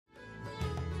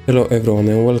Hello everyone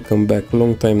and welcome back,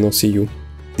 long time no see you.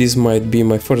 This might be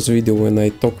my first video when I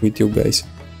talk with you guys.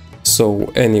 So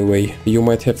anyway, you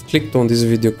might have clicked on this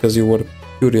video because you were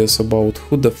curious about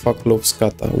who the fuck loves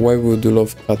Kata, why would you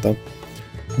love Kata?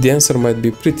 The answer might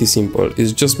be pretty simple,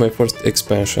 it's just my first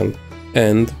expansion.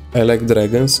 And I like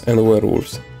dragons and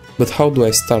werewolves. But how do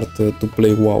I start to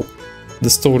play WoW? The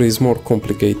story is more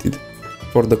complicated.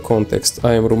 For the context,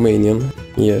 I am Romanian,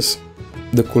 yes,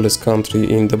 the coolest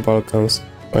country in the Balkans,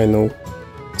 I know.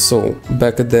 So,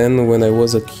 back then, when I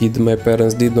was a kid, my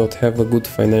parents did not have a good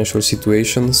financial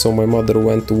situation, so my mother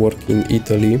went to work in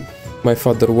Italy. My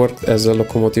father worked as a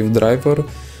locomotive driver,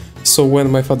 so when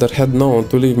my father had no one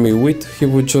to leave me with, he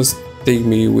would just take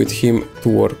me with him to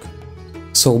work.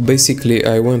 So basically,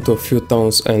 I went to a few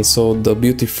towns and saw the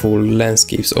beautiful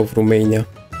landscapes of Romania.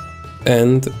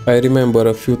 And I remember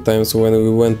a few times when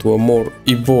we went to a more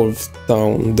evolved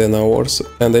town than ours,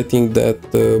 and I think that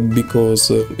because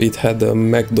it had a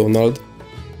McDonald's,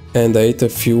 and I ate a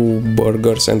few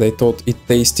burgers and I thought it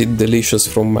tasted delicious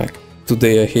from Mac.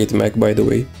 Today I hate Mac, by the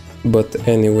way. But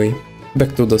anyway,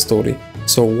 back to the story.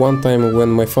 So one time when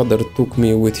my father took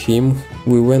me with him,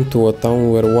 we went to a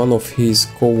town where one of his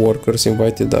co-workers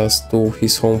invited us to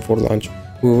his home for lunch.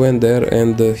 We went there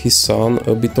and his son,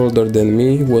 a bit older than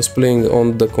me, was playing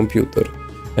on the computer.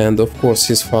 And of course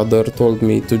his father told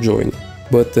me to join.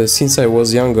 But since I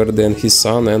was younger than his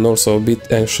son and also a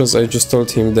bit anxious, I just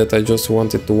told him that I just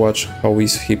wanted to watch how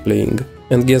is he playing.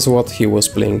 And guess what he was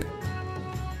playing?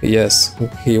 Yes,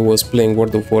 he was playing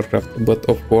World of Warcraft, but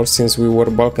of course, since we were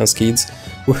Balkans kids,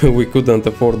 we couldn't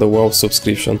afford the WoW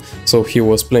subscription, so he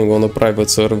was playing on a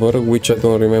private server, which I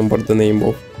don't remember the name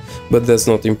of, but that's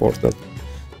not important.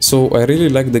 So I really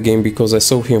liked the game because I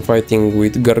saw him fighting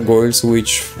with gargoyles,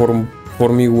 which for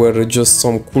me were just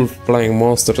some cool flying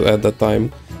monsters at the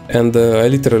time, and I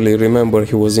literally remember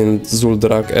he was in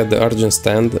Zul'Drak at the Argent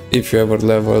stand. If you ever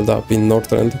leveled up in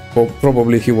Northrend,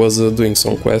 probably he was doing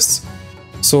some quests.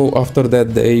 So after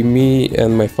that day, me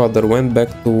and my father went back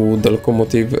to the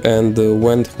locomotive and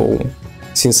went home.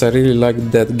 Since I really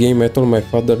liked that game, I told my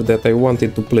father that I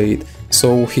wanted to play it.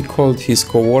 So he called his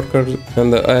co-worker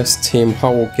and asked him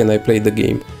how can I play the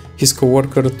game. His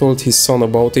co-worker told his son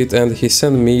about it and he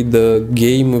sent me the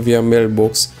game via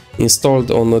mailbox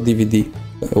installed on a DVD.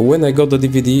 When I got the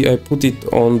DVD, I put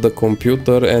it on the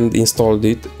computer and installed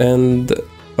it, and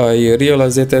I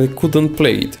realized that I couldn't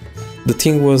play it. The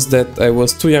thing was that I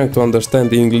was too young to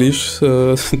understand English,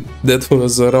 that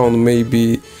was around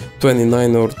maybe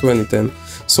 29 or 2010,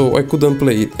 so I couldn't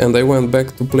play it, and I went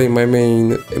back to play my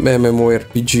main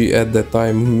MMORPG at that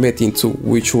time, Metin 2,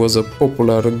 which was a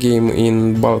popular game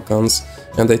in Balkans,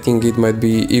 and I think it might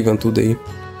be even today.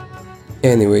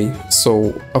 Anyway,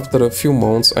 so after a few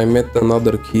months I met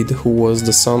another kid who was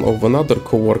the son of another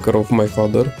co-worker of my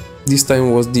father. This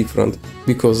time was different,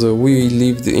 because we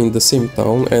lived in the same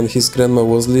town and his grandma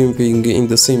was living in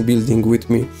the same building with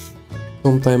me.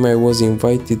 Sometime I was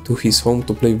invited to his home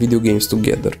to play video games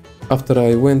together. After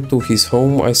I went to his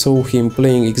home, I saw him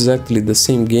playing exactly the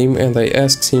same game and I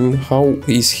asked him how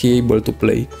is he able to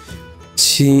play.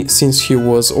 Since he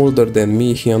was older than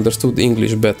me, he understood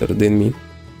English better than me.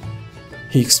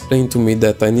 He explained to me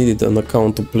that I needed an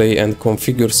account to play and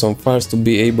configure some files to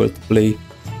be able to play.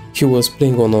 He was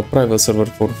playing on a private server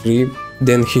for free,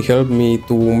 then he helped me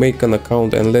to make an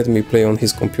account and let me play on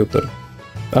his computer.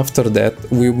 After that,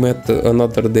 we met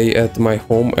another day at my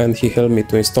home and he helped me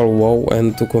to install WoW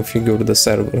and to configure the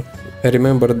server. I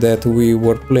remember that we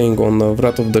were playing on a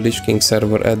Wrath of the Lich King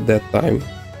server at that time.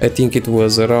 I think it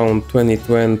was around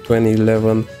 2010,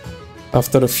 2011.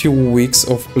 After a few weeks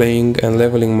of playing and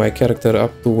leveling my character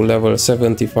up to level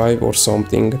 75 or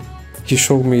something, he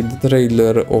showed me the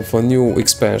trailer of a new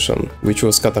expansion, which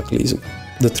was Cataclysm.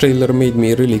 The trailer made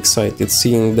me really excited,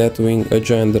 seeing Deathwing, a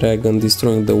giant dragon,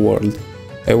 destroying the world.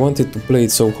 I wanted to play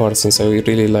it so hard since I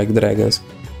really like dragons.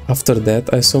 After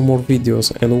that I saw more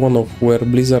videos, and one of where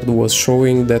Blizzard was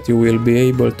showing that you will be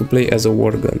able to play as a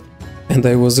worgen. And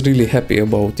I was really happy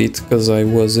about it, cause I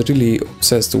was really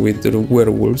obsessed with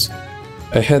werewolves.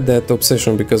 I had that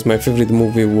obsession because my favorite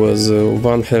movie was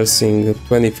Van Helsing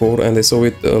 24 and I saw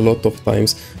it a lot of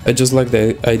times. I just like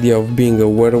the idea of being a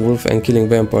werewolf and killing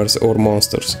vampires or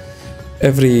monsters.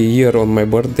 Every year on my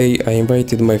birthday I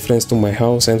invited my friends to my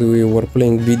house and we were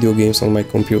playing video games on my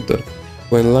computer.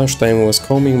 When lunchtime was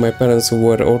coming, my parents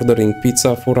were ordering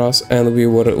pizza for us and we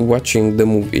were watching the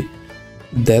movie.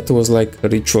 That was like a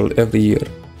ritual every year.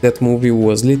 That movie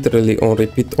was literally on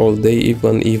repeat all day,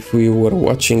 even if we were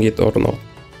watching it or not.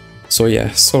 So yeah,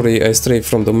 sorry I strayed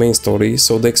from the main story,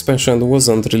 so the expansion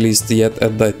wasn't released yet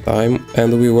at that time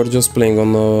and we were just playing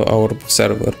on our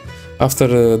server.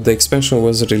 After the expansion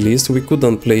was released, we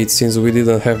couldn't play it since we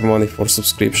didn't have money for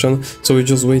subscription, so we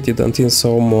just waited until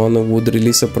someone would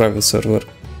release a private server.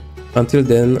 Until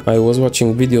then, I was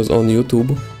watching videos on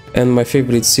YouTube, and my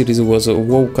favorite series was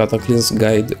WoW Cataclysm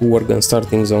Guide Worgen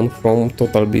Starting Zone from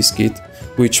Total Biscuit,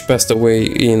 which passed away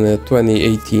in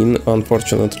 2018,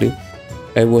 unfortunately.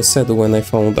 I was sad when I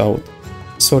found out.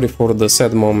 Sorry for the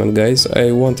sad moment, guys,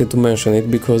 I wanted to mention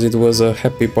it because it was a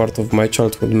happy part of my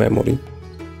childhood memory.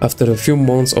 After a few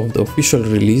months of the official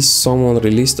release, someone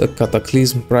released a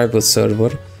Cataclysm private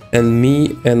server, and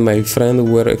me and my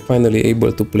friend were finally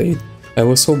able to play it. I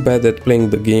was so bad at playing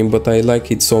the game, but I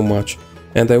like it so much,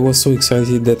 and I was so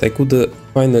excited that I could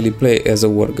finally play as a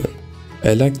Worgen.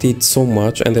 I liked it so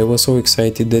much and I was so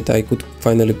excited that I could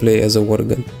finally play as a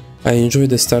Worgen. I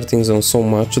enjoyed the starting zone so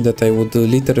much that I would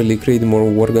literally create more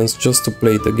Worgens just to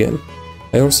play it again.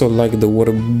 I also like the war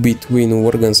between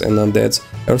Worgens and undeads.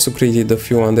 I also created a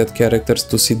few undead characters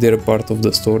to see their part of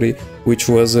the story, which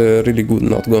was really good,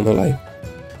 not gonna lie.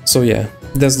 So yeah,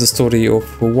 that's the story of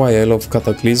why I love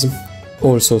Cataclysm.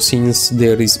 Also, since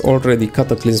there is already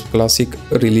Cataclysm Classic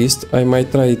released, I might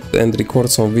try it and record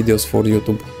some videos for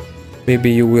YouTube.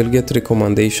 Maybe you will get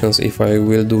recommendations if I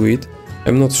will do it.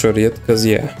 I'm not sure yet, cause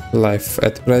yeah, life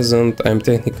at present, I'm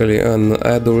technically an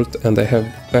adult and I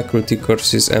have faculty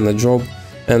courses and a job,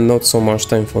 and not so much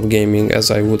time for gaming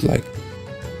as I would like.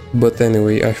 But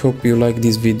anyway, I hope you like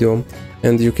this video,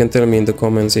 and you can tell me in the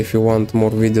comments if you want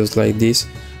more videos like this,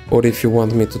 or if you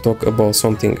want me to talk about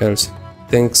something else.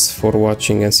 Thanks for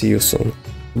watching and see you soon.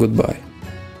 Goodbye.